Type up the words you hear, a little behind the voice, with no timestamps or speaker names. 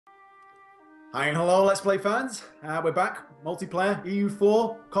Hi and hello, Let's Play fans. We're back. Multiplayer,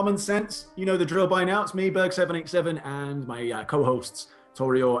 EU4, Common Sense. You know the drill by now. It's me, Berg787, and my co-hosts,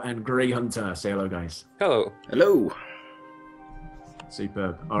 Taureor and Grey Hunter. Say hello, guys. Hello. Hello.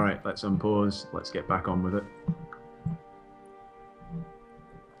 Superb. All right, let's unpause. Let's get back on with it.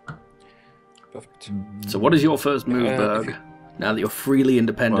 Perfect. So what is your first move, Berg? Now that you're freely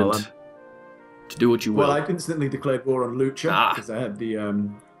independent Well, to do what you will. Well, I instantly declared war on Lucha because I had the...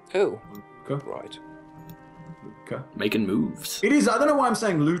 Oh, Luca. right. Luca. Making moves. It is, I don't know why I'm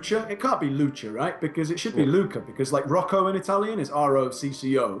saying Lucha. It can't be Lucha, right? Because it should be Luca, because like Rocco in Italian is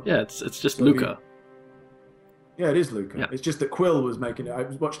R-O-C-C-O. Yeah, it's just So Luca. Yeah, it is Luca. Yeah. It's just that Quill was making it. I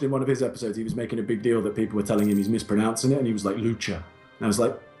watched in one of his episodes, he was making a big deal that people were telling him he's mispronouncing it, and he was like, Lucha. And I was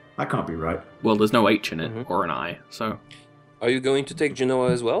like, that can't be right. Well, there's no H in it, or an I, so... Are you going to take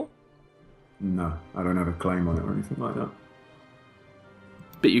Genoa as well? No, I don't have a claim on it or anything like that.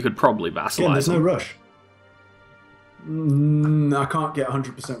 But you could probably Again, vassalize there's no them. rush. I can't get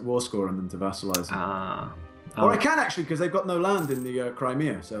 100% war score on them to vassalize them. Ah. Or I can actually, because they've got no land in the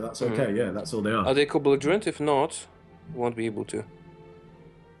Crimea, so that's okay. Yeah, that's all they are. Are they co-belligerent? If not, won't be able to.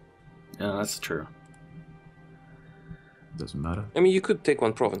 Yeah, that's true. Doesn't matter. I mean, you could take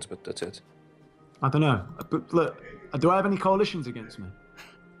one province, but that's it. I don't know. But look, do I have any coalitions against me?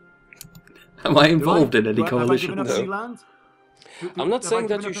 Am I involved in any Have I coalition? given up No. any land? I'm not Have I saying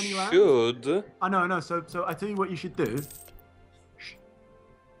that given you up any land? should. I know. So I tell you what you should do.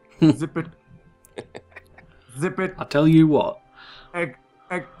 Zip it. Zip it. I'll tell you what.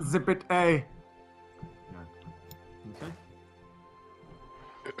 Zip it. A.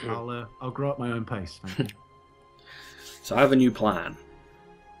 Okay. I'll grow at my own pace. Thank you. So I have a new plan.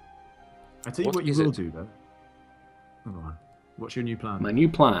 I tell you What what you is will it? do though. Hold on. What's your new plan? My new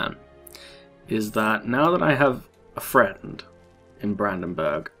plan is that now that I have a friend in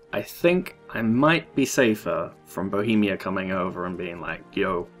Brandenburg, I think I might be safer from Bohemia coming over and being like,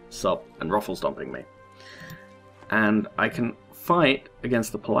 yo, sup, and ruffle stomping me. And I can fight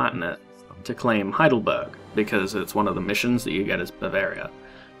against the Palatinate to claim Heidelberg, because it's one of the missions that you get as Bavaria.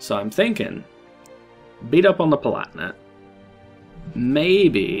 So I'm thinking, beat up on the Palatinate.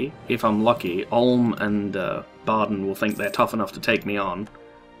 Maybe, if I'm lucky, Ulm and Baden will think they're tough enough to take me on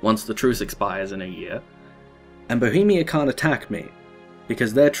once the truce expires in a year. And Bohemia can't attack me,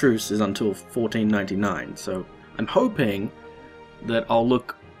 because their truce is until 1499, so I'm hoping that I'll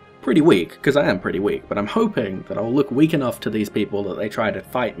look pretty weak, because I am pretty weak, but I'm hoping that I'll look weak enough to these people that they try to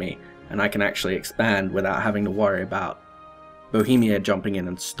fight me, and I can actually expand without having to worry about Bohemia jumping in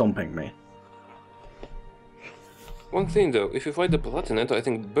and stomping me. One thing though, if you fight the Palatinate, I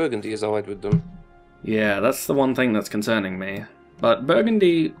think Burgundy is allied with them. Yeah, that's the one thing that's concerning me. But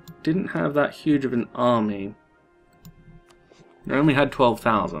Burgundy didn't have that huge of an army. They only had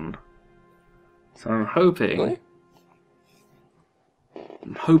 12,000. So I'm hoping... Really?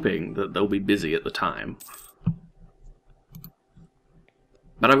 I'm hoping that they'll be busy at the time.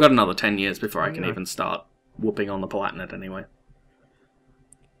 But I've got another 10 years before I can even start whooping on the Palatinate anyway.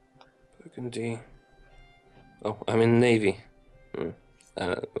 Burgundy. Oh, I'm in Navy.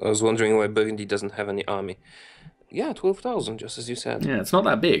 I was wondering why Burgundy doesn't have any army. Yeah, 12,000, just as you said. Yeah, it's not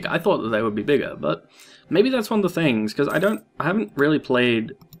that big. I thought that they would be bigger, but maybe that's one of the things, because I haven't really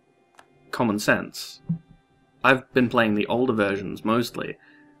played Common Sense. I've been playing the older versions mostly,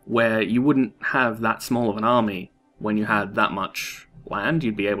 where you wouldn't have that small of an army when you had that much land.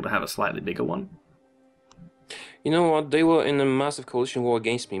 You'd be able to have a slightly bigger one. You know what? They were in a massive coalition war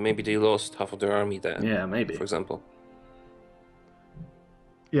against me. Maybe they lost half of their army there. Yeah, maybe. For example.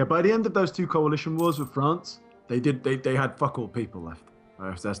 Yeah, by the end of those two coalition wars with France, they had fuck all people left.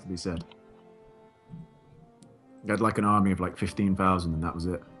 That has to be said. They had like an army of like 15,000 and that was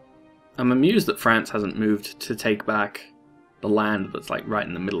it. I'm amused that France hasn't moved to take back the land that's like right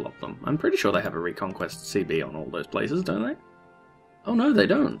in the middle of them. I'm pretty sure they have a Reconquest CB on all those places, don't they? Oh no, they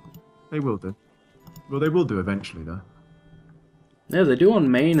don't. They will do. Well, they will do eventually, though. Yeah, they do on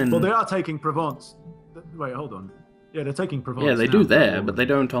Maine and... Well, they are taking Provence. Wait, hold on. Yeah, they're taking Provence. Yeah, they now. do there, but they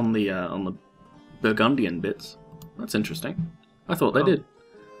don't on the Burgundian bits. That's interesting. I thought they did.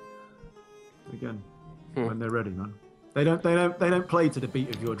 Again, when they're ready, man. They don't play to the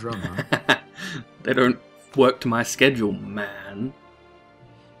beat of your drum, man. They don't work to my schedule, man.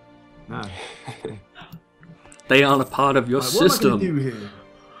 No. They aren't a part of your system. What am I going to do here?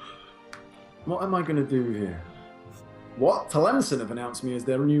 What am I going to do here? What? Tlemcen have announced me as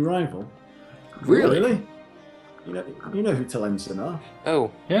their new rival. Really? You know who Tlemcen are.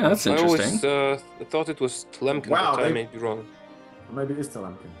 Oh. Yeah, that's interesting. I always thought it was Tlemcen, Wow, but I may be wrong. Or maybe it is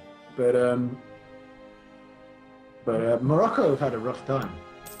Tlemcen. But Morocco have had a rough time.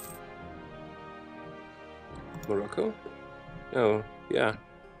 Morocco? Oh, yeah.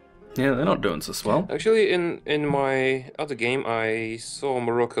 Yeah, they're not doing so swell. Actually, in my other game, I saw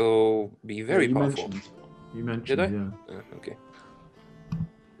Morocco be very you powerful. You mentioned, Did I? yeah. Okay.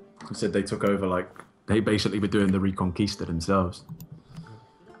 You said they took over, like, they basically were doing the Reconquista themselves.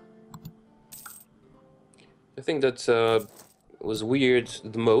 The thing that was weird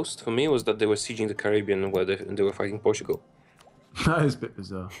the most for me was that they were sieging the Caribbean where they were fighting Portugal. That is a bit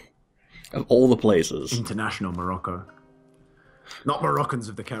bizarre. Of all the places. International Morocco. Not Moroccans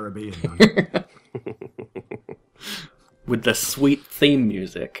of the Caribbean, man. With the sweet theme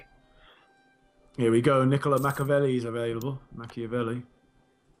music. Here we go. Nicola Machiavelli is available. Machiavelli.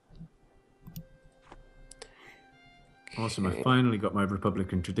 Awesome. I finally got my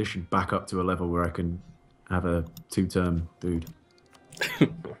Republican tradition back up to a level where I can have a 2-term dude.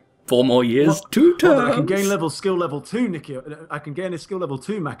 4 more years, 2 terms. I can gain skill level 2, Nicky. I can gain a skill level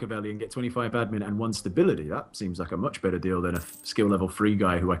 2 Machiavelli and get 25 admin and 1 stability. That seems like a much better deal than a skill level 3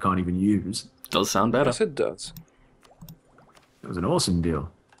 guy who I can't even use. Does sound better. Yes, it does. That was an awesome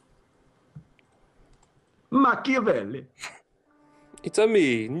deal. Machiavelli. It's a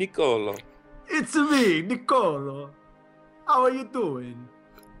me, Niccolo. It's me, Niccolo. How are you doing?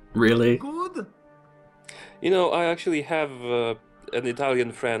 Really? Good? You know, I actually have an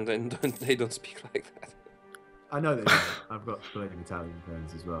Italian friend, and they don't speak like that. I know they don't. I've got plenty of Italian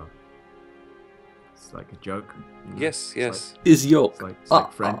friends as well. It's like a joke. You know? Yes, yes. Is yoke. It's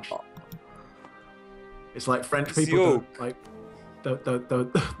like French. It's like French people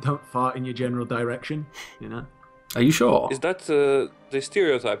don't fart in your general direction, you know? Are you sure? Is that the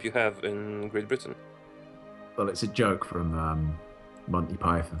stereotype you have in Great Britain? Well, it's a joke from Monty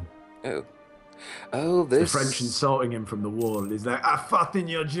Python. Oh. Oh, this... The French insulting him from the wall. He's like, I fart in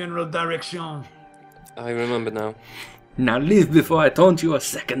your general direction. I remember now. Now leave before I taunt you a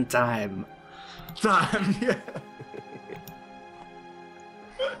second time. Yeah.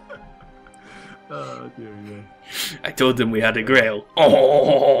 Oh, dear, yeah. I told them we had a grail.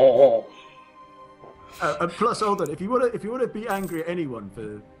 Oh! And plus, hold on. If you want to be angry at anyone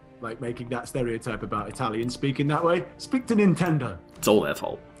for like making that stereotype about Italians speaking that way, speak to Nintendo. It's all their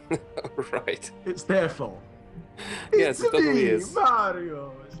fault. Right. It's their fault. Yes, It's it totally me, is.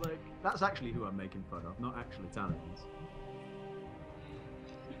 Mario. It's like that's actually who I'm making fun of, not actual Italians.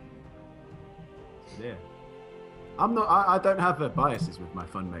 Yeah. I'm not. I don't have biases with my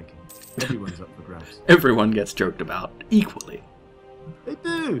fun making. Everyone's up for grabs. Everyone gets joked about equally. They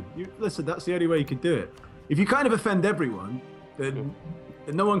do. Listen, that's the only way you can do it. If you kind of offend everyone, then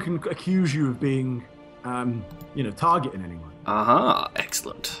no one can accuse you of being, targeting anyone. Aha,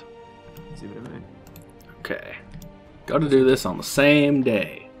 excellent. See what I mean? Okay. Got to do this on the same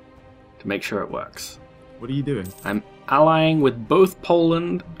day to make sure it works. What are you doing? I'm allying with both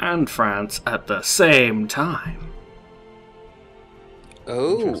Poland and France at the same time.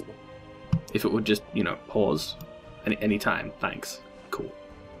 Oh. If it would just, pause any time, thanks. Cool.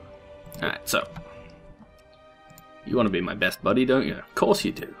 Alright, so. You want to be my best buddy, don't you? Of course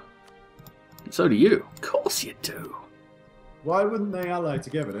you do. And so do you. Of course you do. Why wouldn't they ally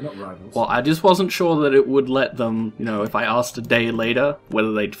together? They're not rivals. Well, I just wasn't sure that it would let them, if I asked a day later,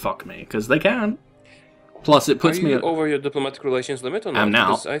 whether they'd fuck me. Because they can. Plus, it puts me... over your diplomatic relations limit or not? I'm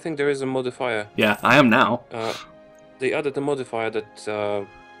now. Because I think there is a modifier. Yeah, I am now. They added a modifier that,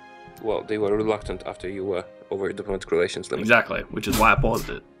 they were reluctant after you were over your diplomatic relations limit. Exactly, which is why I paused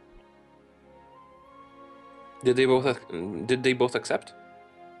it. Did they both accept?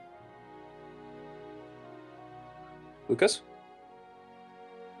 Lucas?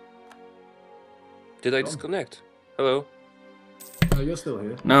 Did I disconnect? Hello? Oh, you're still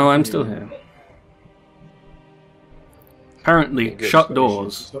here. No, I'm still here. Apparently, Okay, shut He's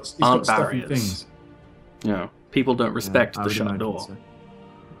doors got aren't stuff and barriers. People don't respect I the would shut imagine door. so.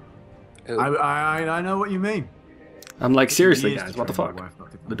 Oh. I know what you mean. I'm like, seriously, Years guys, to what the train fuck? my wife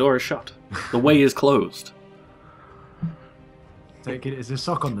not to do The door is shut. The way is closed. Take it. It's a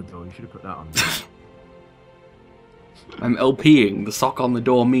sock on the door. You should have put that on. I'm LPing. The sock on the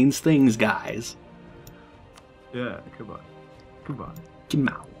door means things, guys. Yeah, come on. Come on. Come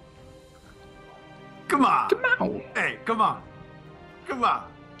on. Come on. Come on. Hey, come on. Come on.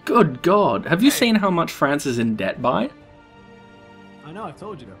 Good God. Have you seen how much France is in debt by? I know, I've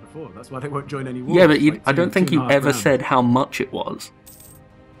told you that before. That's why they won't join any wars. Yeah, but It's like I don't think you 2.5 ever grand. said how much it was.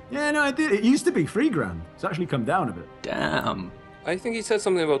 Yeah, no, I did. It used to be $3,000. It's actually come down a bit. Damn. I think he said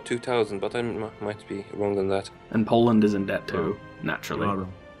something about 2,000, but I might be wrong on that. And Poland is in debt too, You naturally. are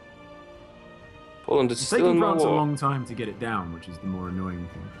wrong. Poland is It's still taken in my France a war. long time to get it down, which is the more annoying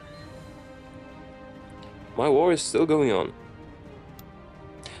thing. My war is still going on.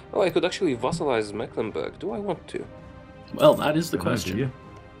 Oh, I could actually vassalize Mecklenburg. Do I want to? Well, that is the Don't know, question.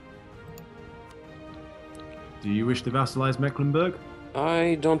 Do you wish to vassalize Mecklenburg?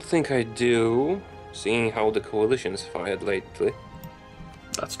 I don't think I do, seeing how the coalition's fired lately.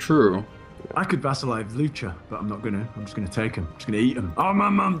 That's true. I could vassalize Lucha, but I'm not gonna. I'm just gonna take him. I'm just gonna eat him. Oh,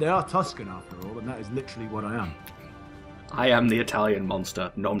 mum, they are Tuscan after all, and that is literally what I am. I am the Italian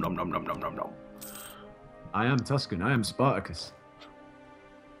monster. Nom nom nom nom nom nom nom. I am Tuscan. I am Spartacus.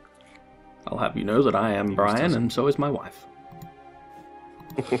 I'll have you know that I am Brian, and so is my wife.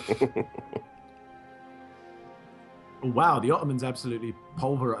 Oh, wow, the Ottomans absolutely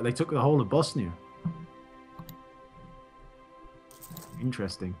pulverized. They took the whole of Bosnia.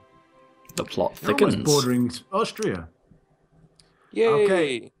 Interesting. The plot They're almost thickens. bordering Austria. Yay!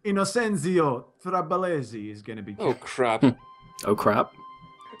 Okay, Innocenzio Trabalesi is going to be. Oh crap! Oh crap.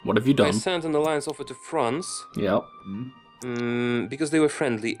 What have you I done? sent an alliance offer to France. Yep. Because they were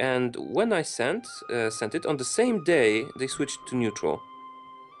friendly, and when I sent it on the same day, they switched to neutral.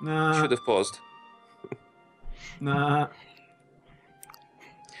 Nah, Should have paused. nah,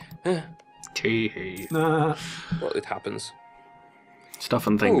 Tee. nah. Well, it happens. Stuff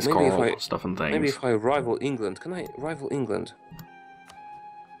and things, maybe if Coral. I- Stuff and things. Maybe if I rival England, can I rival England?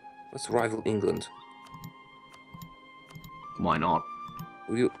 Let's rival England. Why not?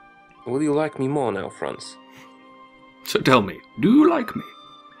 Will you like me more now, France? So tell me, do you like me?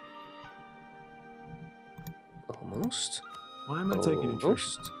 Almost. Why am I taking attrition?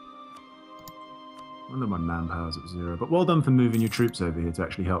 Almost. I wonder my manpower's at 0. But well done for moving your troops over here to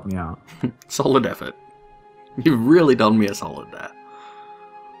actually help me out. Solid effort. You've really done me a solid there.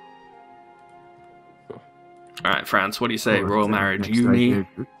 Alright, France, what do you say? Oh, Royal okay, marriage, next you, stage me? here.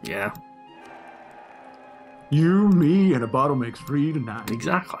 Yeah, You, me, and a bottle makes free tonight.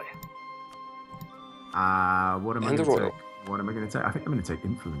 exactly. What am I And the going to royal. take? What am I going to take? I think I'm going to take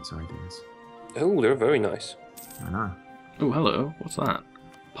influence ideas. Oh, they're very nice. I know. Oh, hello. What's that?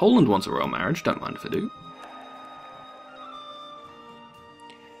 Poland wants a royal marriage. Don't mind if I do.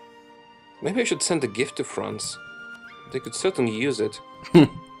 Maybe I should send a gift to France. They could certainly use it.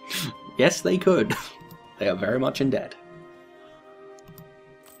 Yes, they could. They are very much in debt.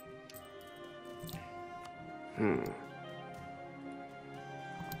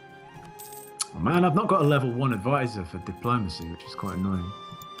 Oh, man, I've not got a level 1 advisor for diplomacy, which is quite annoying.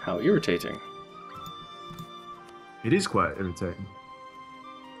 How irritating. It is quite irritating.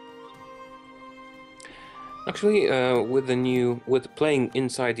 Actually, with playing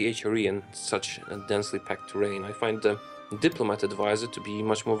inside the HRE and such a densely packed terrain, I find the diplomat advisor to be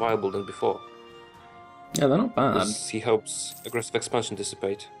much more viable than before. Yeah, they're not bad. Because he helps aggressive expansion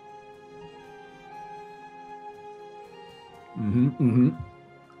dissipate.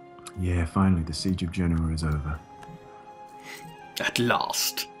 Yeah, finally, the siege of Genoa is over. At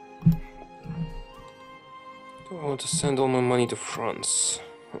last. Do I want to send all my money to France?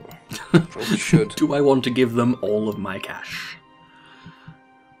 Probably should. Do I want to give them all of my cash?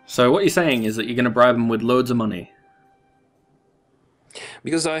 So what you're saying is that you're going to bribe them with loads of money.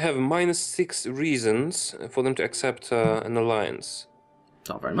 Because I have -6 reasons for them to accept an alliance.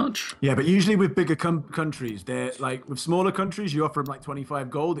 Not very much. Yeah, but usually with bigger countries, they're like, with smaller countries, you offer them like 25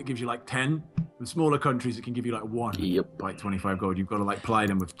 gold, it gives you like 10. With smaller countries, it can give you like 1. Yep. Like 25 gold. You've got to like ply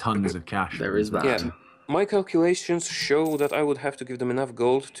them with tons of cash. There is that. Yeah, my calculations show that I would have to give them enough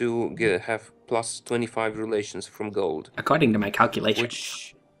gold to have plus 25 relations from gold. According to my calculations.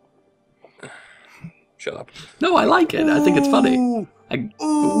 Which... Shut up. No, I like it. I think it's funny. Ooh! Ooh.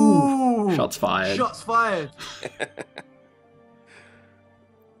 Ooh! Shots fired. Shots fired!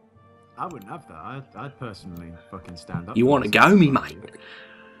 I wouldn't have that. I'd personally fucking stand up. You for want to this. go, me mate?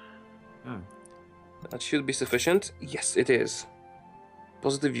 Yeah. That should be sufficient. Yes, it is.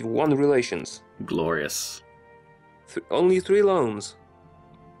 Positive 1 relations. Glorious. Only 3 loans.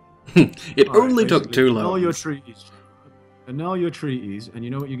 It All right, only took basically, 2 annul your loans. treaties. Annul your treaties, and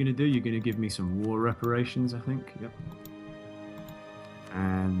you know what you're going to do? You're going to give me some war reparations, I think. Yep.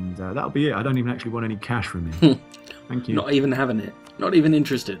 And that'll be it. I don't even actually want any cash from you. Thank you. Not even having it. Not even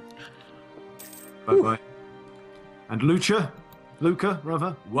interested. Bye-bye. And Luca,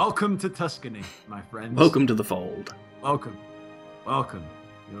 rather, welcome to Tuscany, my friends. Welcome to the fold. Welcome. Welcome.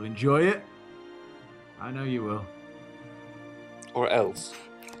 You'll enjoy it. I know you will. Or else.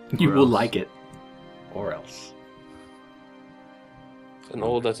 You Or will else. like it. Or else. And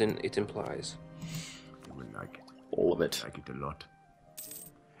all that it implies. You will like it. All of it. Like it a lot.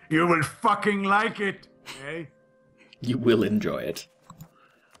 You will fucking like it, eh? You will enjoy it.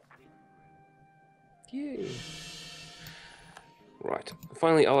 Yay. Right.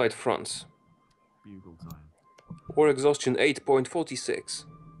 Finally allied France. Bugle time. War exhaustion 8.46.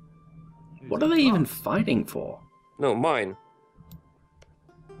 What are they even fighting for? No, mine.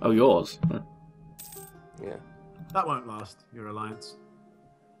 Oh, yours. Huh. Yeah. That won't last, your alliance.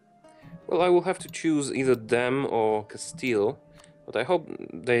 Well, I will have to choose either them or Castile, but I hope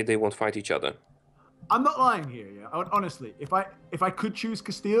they won't fight each other. I'm not lying here, yeah. Honestly, if I could choose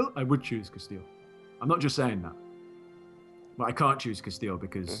Castile, I would choose Castile. I'm not just saying that. But I can't choose Castile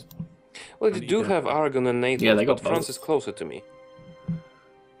because... Well, they do have Aragon and Naples, Yeah, they got but France both. is closer to me.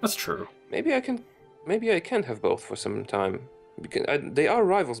 That's true. Maybe I can have both for some time. Because they are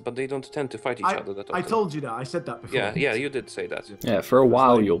rivals, but they don't tend to fight each other that often. I told you that. I said that before. Yeah, you did say that. Yeah, for a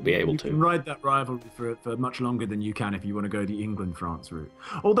while like, you'll be able you to. can ride that rivalry for much longer than you can if you want to go the England-France route.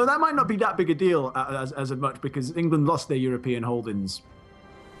 Although that might not be that big a deal as much because England lost their European holdings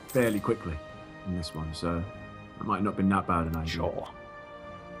fairly quickly in this one, so it might not have been that bad an idea. Sure.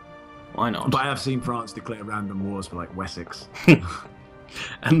 Why not? But I have seen France declare random wars for like Wessex.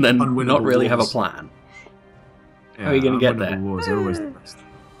 And then Unwinnable not really have a wars. plan. Yeah, How are you going to get unwinnable there? Wars are always the best.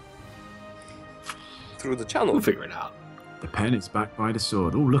 Through the channel. We'll figure it out. The pen is backed by the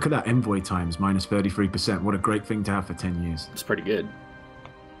sword. Oh, look at that envoy times, minus 33%. What a great thing to have for 10 years. It's pretty good.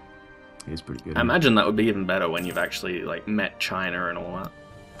 It is pretty good. I imagine that would be even better when you've actually like met China and all that.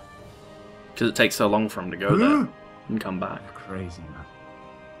 Because it takes so long for them to go there and come back. You're crazy, man.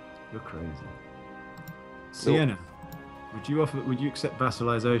 You're crazy. Sienna, would you accept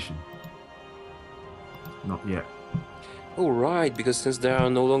vassalization? Not yet. Oh, right, because since they are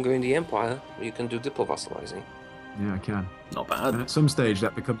no longer in the Empire, you can do diplo-vassalizing. Yeah, I can. Not bad. And at some stage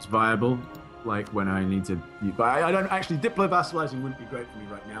that becomes viable, like when I need to... But I don't actually... Diplo-vassalizing wouldn't be great for me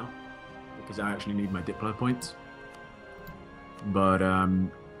right now, because I actually need my diplo points. But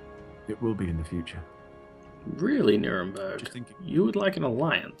it will be in the future. Really, Nuremberg? Just thinking. You would like an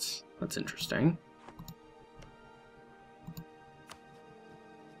alliance? That's interesting.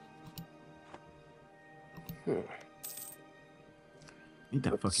 Need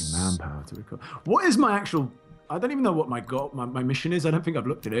that fucking manpower to record. What is my actual... I don't even know what my mission is. I don't think I've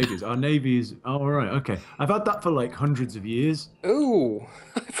looked at ages. Our navy is... Oh, all right, okay. I've had that for like hundreds of years. Oh,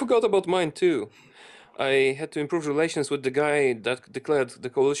 I forgot about mine too. I had to improve relations with the guy that declared the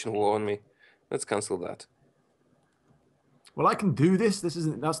coalition war on me. Let's cancel that. Well, I can do this.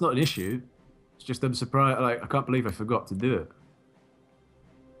 That's not an issue. It's just I'm surprised. Like I can't believe I forgot to do it.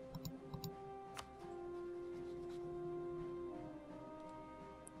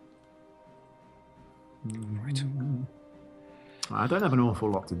 Right. I don't have an awful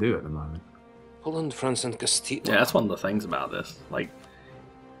lot to do at the moment. Poland, France, and Castile. Yeah, that's one of the things about this. Like,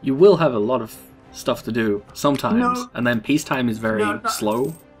 you will have a lot of stuff to do sometimes, No. and then peacetime is very No, no.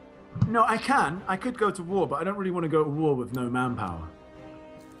 slow. No, I can. I could go to war, but I don't really want to go to war with no manpower.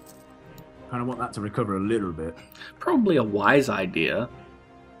 Kind of want that to recover a little bit. Probably a wise idea.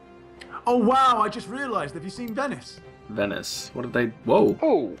 Oh wow! I just realised. Have you seen Venice? Venice. What did they... Whoa.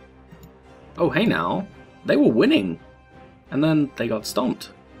 Oh, Oh, hey now. They were winning. And then they got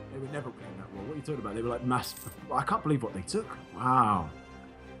stomped. They were never winning that war. What are you talking about? They were like mass. I can't believe what they took. Wow.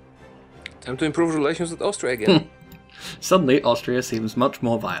 time to improve relations with Austria again. Suddenly, Austria seems much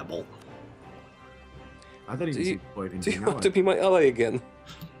more viable. I don't even see the point in Do you doing want that. to be my ally again?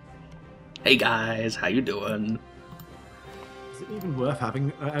 Hey guys, how you doing? Is it even worth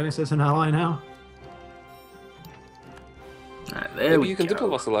having Venice as an ally now? Alright, there Maybe we you can go.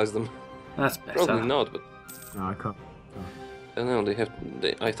 diplo-vassalize them. That's better. Probably not, but No, I can't. I don't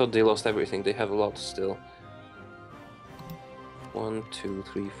know. I thought they lost everything. They have a lot still. 1, 2,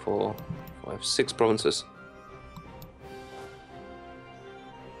 3, 4, 5, 6 provinces.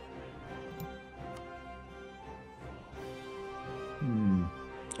 Hmm.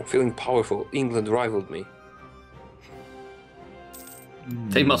 I'm feeling powerful. England rivaled me.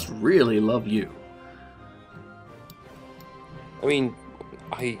 They must really love you. I mean,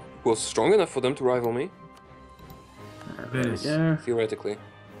 I was strong enough for them to rival me, There we Venice. go. theoretically.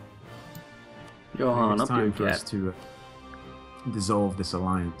 Johan, It's up you time for us get. to dissolve this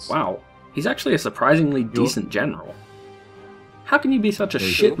alliance. Wow, he's actually a surprisingly decent general. How can you be such a There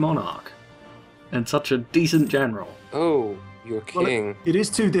you shit go. monarch and such a decent general? Oh, you're Well, king. it is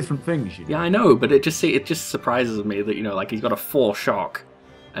two different things, you know. Yeah, I know, but it just surprises me that, you know, like he's got a 4 shock,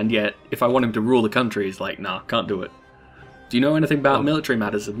 and yet if I want him to rule the country, he's like, nah, can't do it. Do you know anything about Oh. military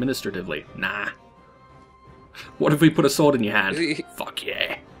matters administratively? Nah. What if we put a sword in your hand? He- Fuck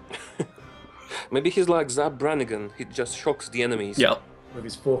yeah. Maybe he's like Zab Brannigan. He just shocks the enemies. Yep, With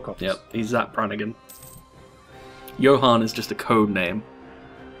his forecops. yep, he's that Brannigan. Johan is just a code name.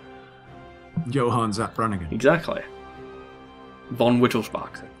 Johann Zapp Brannigan. Exactly. Von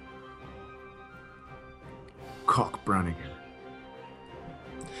Wittelsbach. Cock Brannigan.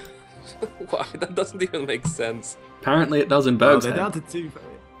 Why? That doesn't even make sense. Apparently it does in Well, Berg's they're head. down to 2.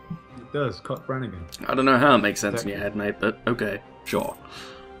 It does. Cock Brannigan. I don't know how it makes sense in your head, mate, but okay, sure.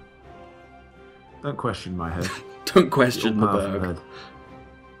 Don't question my head. Don't question the All-powerful Berg. head.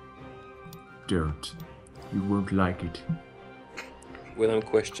 Don't. You won't like it. When I'm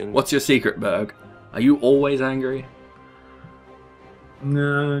questioned. What's your secret, Berg? Are you always angry?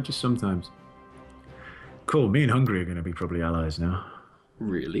 No, just sometimes. Cool. Me and Hungary are going to be probably allies now.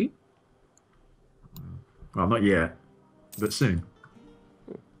 Really? Well, not yet, but soon.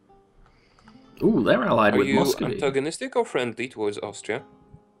 Ooh, they're allied Are with you Muscovy. antagonistic or friendly towards Austria?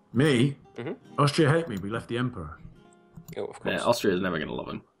 Me? Mhm. Austria hate me. We left the Emperor. Oh, of course. Yeah, Austria's never going to love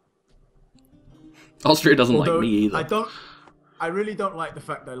him. Austria doesn't Although, like me either. I really don't like the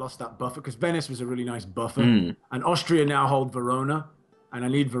fact they lost that buffer, because Venice was a really nice buffer, Mm. and Austria now hold Verona, and I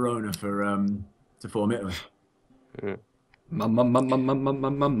need Verona for to form Italy. Verona.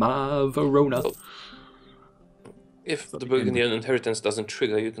 Well, if the Burgundian inheritance doesn't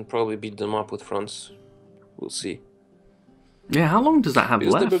trigger, you can probably beat them up with France. We'll see. Yeah, how long does that have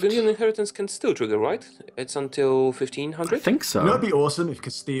Because left? the Burgundian inheritance can still trigger, right? It's until I 1500? think so. You know, it'd be awesome if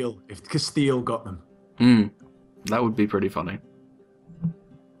Castile got them. That would be pretty funny.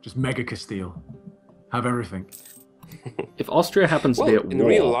 Just mega Castile. Have everything. If Austria happens to be at in war...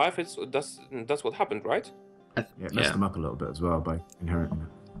 real life, that's what happened, right? Yeah, it messed them up a little bit as well by inheriting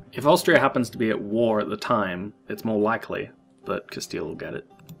it. If Austria happens to be at war at the time, it's more likely that Castile will get it.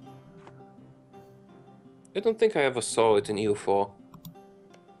 I don't think I ever saw it in EU4.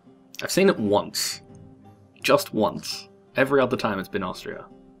 I've seen it once. Just once. Every other time it's been Austria.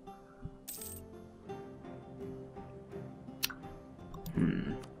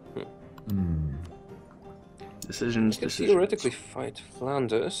 Decisions, You can decisions. theoretically fight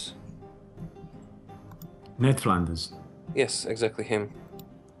Flanders. Ned Flanders. Yes, exactly him.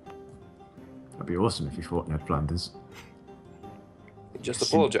 That'd be awesome if you fought Ned Flanders. Just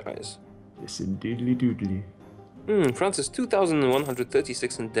apologize. Yes, indeedly doodly. France is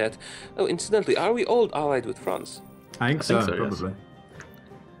 2,136 in debt. Oh, incidentally, are we all allied with France? I think so, yes. probably.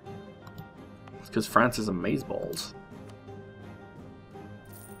 It's because France is amazeballs.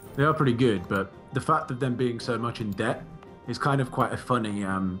 They are pretty good, but the fact of them being so much in debt is kind of quite a funny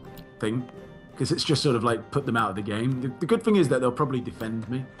thing, because it's just sort of like put them out of the game. The good thing is that they'll probably defend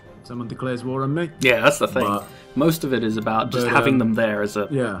me if someone declares war on me. Yeah, that's the thing. But- Most of it is about just having them there as a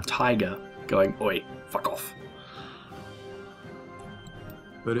Yeah. tiger going, oi, fuck off.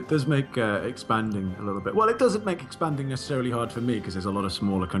 But it does make expanding a little bit. Well, it doesn't make expanding necessarily hard for me, because there's a lot of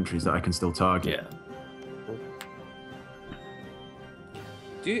smaller countries that I can still target. Yeah.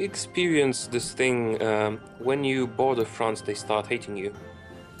 Do you experience this thing when you border France, they start hating you?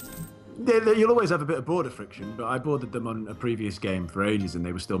 You'll always have a bit of border friction, but I bordered them on a previous game for ages, and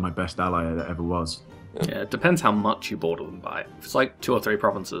they were still my best ally that ever was. Yeah, it depends how much you border them by. If it's like 2 or 3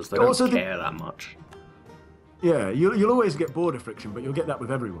 provinces, they don't Also, care that much. Yeah, you'll always get border friction, but you'll get that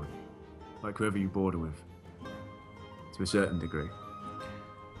with everyone. Like whoever you border with. To a certain degree.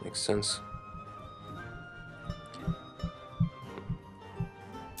 Makes sense.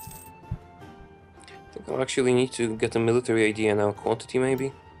 I think I'll actually need to get a military idea now. Quantity,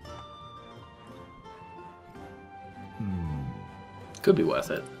 maybe? Could be worth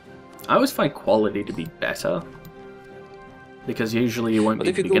it. I always find quality to be better, because usually you won't But be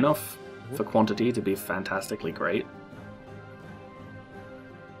if you big go- enough for quantity to be fantastically great.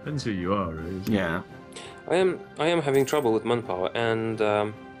 Depends who you are, really. isn't it? Yeah. I am having trouble with manpower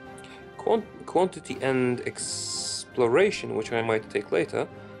and quantity and exploration, which I might take later,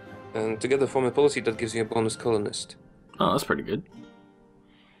 and together form a policy that gives you a bonus colonist. Oh, that's pretty good.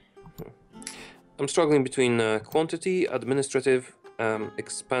 I'm struggling between quantity, administrative,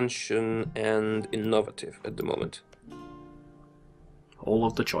 expansion, and innovative at the moment. All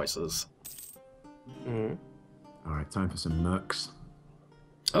of the choices. Alright, time for some mercs.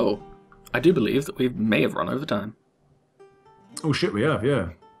 Oh, I do believe that we may have run over time. Oh shit, we have, yeah.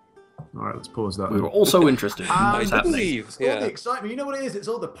 Alright, let's pause that. We then. were also interested in I what's do happening. believe, It's all the yeah. excitement. You know what it is? It's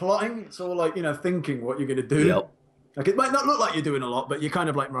all the plotting. It's all like, thinking what you're going to do. Yep. Like, it might not look like you're doing a lot, but you're kind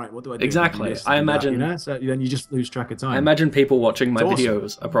of like, right, what do I do? Exactly. Do this, I do that, imagine- So then you just lose track of time. I imagine people watching my It's awesome.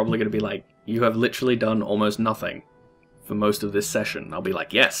 videos are probably going to be like, you have literally done almost nothing for most of this session. I'll be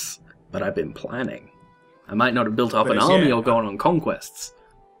like, yes, but I've been planning. I might not have built up But an it's- army yeah. or gone on conquests,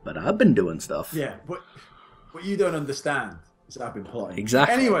 but I've been doing stuff. Yeah, what you don't understand is I've been plotting.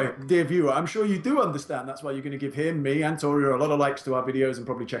 Exactly. Anyway, dear viewer, I'm sure you do understand. That's why you're going to give him, me, and Taureor a lot of likes to our videos and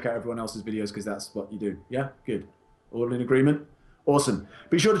probably check out everyone else's videos because that's what you do. Yeah? Good. All in agreement? Awesome.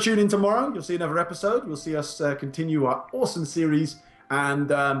 Be sure to tune in tomorrow. You'll see another episode. You'll see us continue our awesome series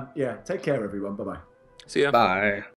And yeah, take care, everyone. Bye bye. See ya. Bye.